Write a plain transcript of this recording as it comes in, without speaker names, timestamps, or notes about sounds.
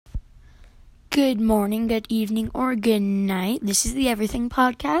Good morning, good evening, or good night. This is the Everything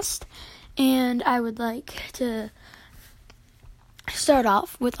Podcast, and I would like to start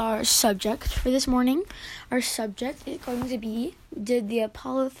off with our subject for this morning. Our subject is going to be, did the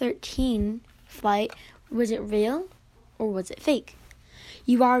Apollo 13 flight, was it real or was it fake?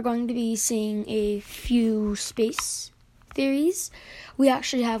 You are going to be seeing a few space theories. We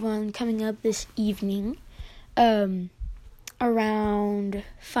actually have one coming up this evening, around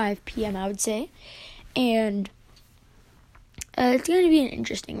 5 p.m. I would say, and it's going to be an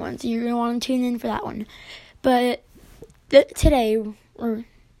interesting one, so you're going to want to tune in for that one. But today, or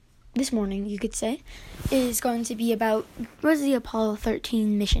this morning you could say, is going to be about, was the Apollo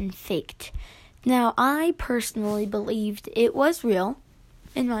 13 mission faked? Now, I personally believed it was real,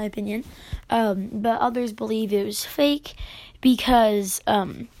 in my opinion, but others believe it was fake because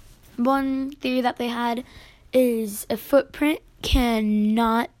one theory that they had is a footprint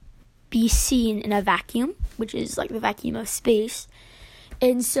cannot be seen in a vacuum, which is like the vacuum of space.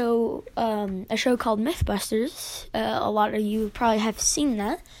 And so a show called Mythbusters, a lot of you probably have seen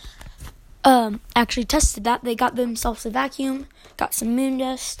that, actually tested that. They got themselves a vacuum, got some moon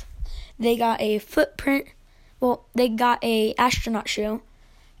dust, they got a footprint, they got a astronaut shoe,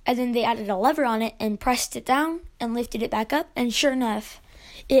 and then they added a lever on it and pressed it down and lifted it back up, and sure enough,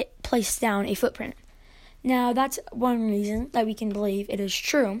 it placed down a footprint. Now, that's one reason that we can believe it is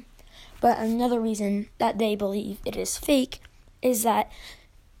true, but another reason that they believe it is fake is that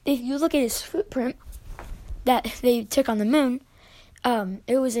if you look at his footprint that they took on the moon,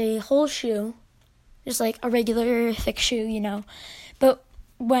 it was a whole shoe, just like a regular thick shoe, but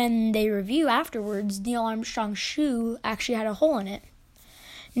when they review afterwards, Neil Armstrong's shoe actually had a hole in it.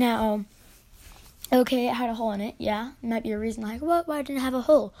 Now, okay, it had a hole in it, yeah, might be a reason like, why didn't it have a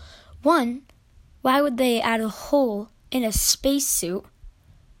hole? One, why would they add a hole in a spacesuit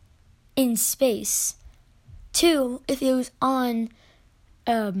in space? Two, if it was on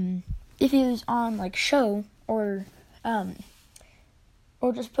like show or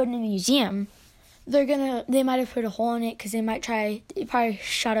just put in a museum, they might have put a hole in it because they probably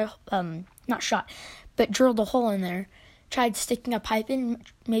drilled a hole in there, tried sticking a pipe in,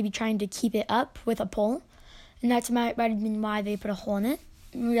 maybe trying to keep it up with a pole, and that's might have been why they put a hole in it.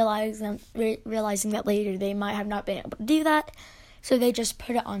 Realizing that later they might have not been able to do that, so they just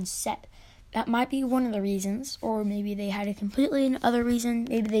put it on set. That might be one of the reasons, or maybe they had a completely other reason.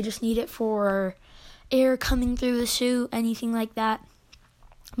 Maybe they just need it for air coming through the suit, anything like that.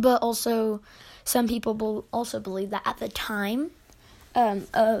 But also, some people also believe that at the time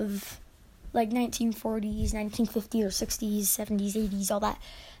of like 1940s, 1950s, or 60s, 70s, 80s, all that,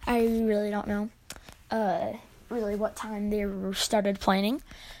 I really don't know. Really what time they started planning,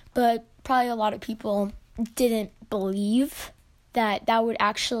 but probably a lot of people didn't believe that would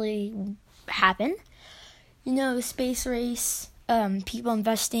actually happen. The space race, people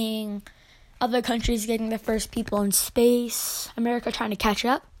investing, other countries getting the first people in space, America trying to catch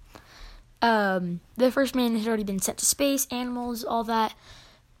up. The first man had already been sent to space, animals, all that,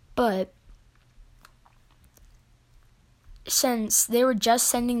 but since they were just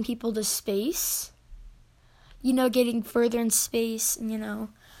sending people to space, getting further in space, it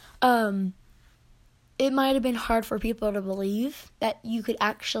might have been hard for people to believe that you could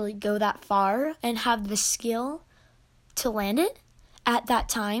actually go that far and have the skill to land it at that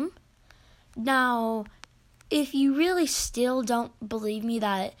time. Now, if you really still don't believe me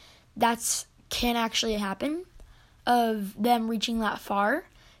that can actually happen, of them reaching that far,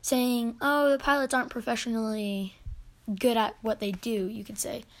 saying, the pilots aren't professionally good at what they do, you could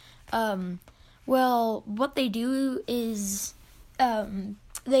say. Well, what they do is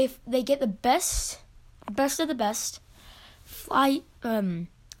they get the best of the best fighter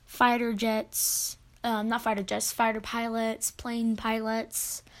pilots, plane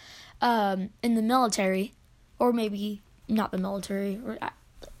pilots in the military, or maybe not the military, or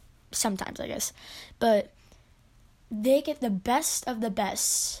sometimes I guess, but they get the best of the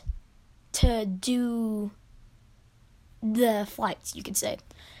best to do the flights, you could say.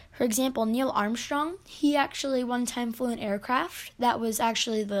 For example, Neil Armstrong, he actually one time flew an aircraft that was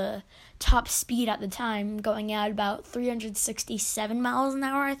actually the top speed at the time, going at about 367 miles an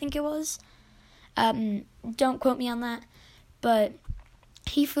hour, I think it was. Don't quote me on that, but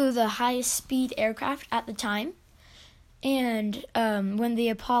he flew the highest speed aircraft at the time. And when the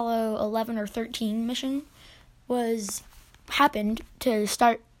Apollo 11 or 13 mission happened to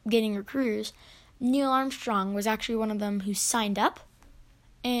start getting recruiters, Neil Armstrong was actually one of them who signed up.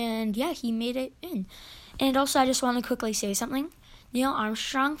 And yeah, he made it in. And also, I just want to quickly say something. Neil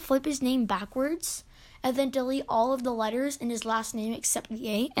Armstrong, flip his name backwards, and then delete all of the letters in his last name except the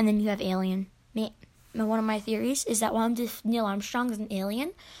A, and then you have alien. one of my theories is that Neil Armstrong is an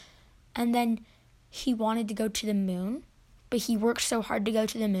alien, and then he wanted to go to the moon, but he worked so hard to go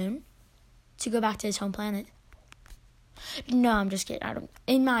to the moon to go back to his home planet. No, I'm just kidding.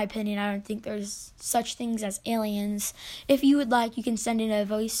 In my opinion, I don't think there's such things as aliens. If you would like, you can send in a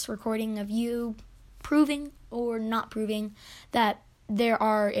voice recording of you proving or not proving that there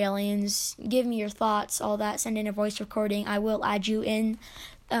are aliens. Give me your thoughts, all that. Send in a voice recording. I will add you in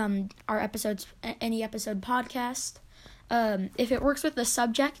our episodes, any episode podcast. If it works with the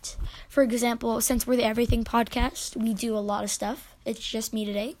subject, for example, since we're the Everything Podcast, we do a lot of stuff. It's just me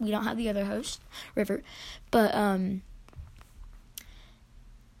today. We don't have the other host, River. But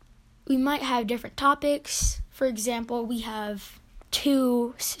we might have different topics. For example, we have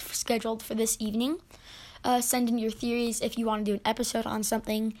 2 scheduled for this evening. Send in your theories if you want to do an episode on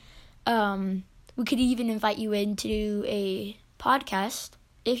something. We could even invite you in to do a podcast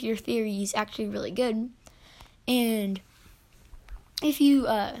if your theory is actually really good. And if you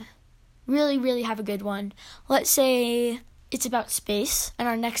really, really have a good one, let's say it's about space, and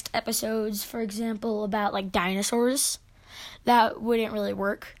our next episode's, for example, about like dinosaurs, that wouldn't really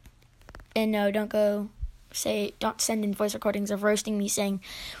work. And no, don't send in voice recordings of roasting me saying,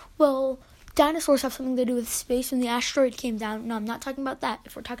 well, dinosaurs have something to do with space when the asteroid came down. No, I'm not talking about that.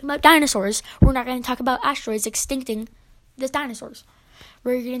 If we're talking about dinosaurs, we're not going to talk about asteroids extincting the dinosaurs.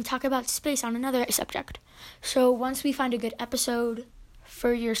 We're going to talk about space on another subject. So once we find a good episode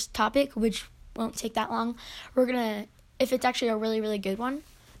for your topic, which won't take that long, if it's actually a really, really good one,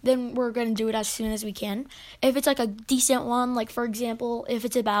 then we're going to do it as soon as we can. If it's like a decent one, like for example, if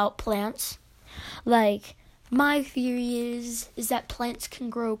it's about plants, like my theory is that plants can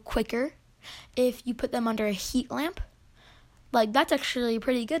grow quicker if you put them under a heat lamp. Like that's actually a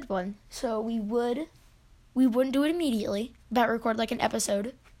pretty good one. So we wouldn't do it immediately, but record like an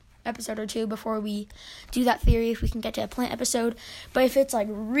episode or 2 before we do that theory if we can get to a plant episode. But if it's like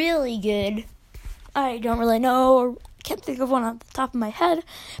really good, I don't really know, or can't think of one off the top of my head,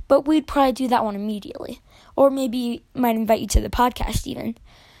 but we'd probably do that one immediately. Or maybe might invite you to the podcast even,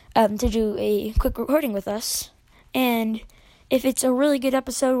 to do a quick recording with us. And if it's a really good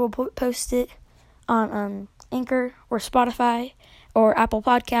episode, we'll post it on Anchor or Spotify or Apple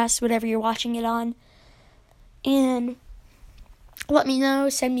Podcasts, whatever you're watching it on. And let me know,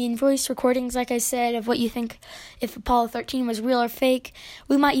 send me in voice recordings, like I said, of what you think, if Apollo 13 was real or fake.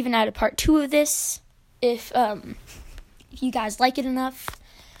 We might even add a part 2 of this, if you guys like it enough.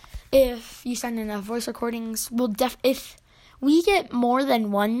 If you send enough voice recordings, if we get more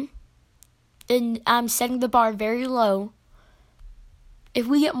than one, and I'm setting the bar very low, if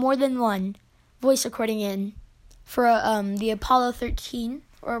we get more than one voice recording in for the Apollo 13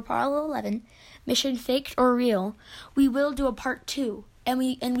 or Apollo 11, mission faked or real, we will do a part 2, and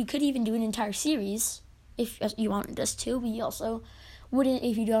we could even do an entire series if you wanted us to. We also wouldn't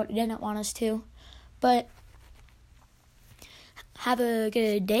if you didn't want us to. But have a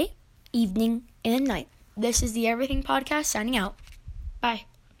good day, evening, and night. This is the Everything Podcast signing out. Bye.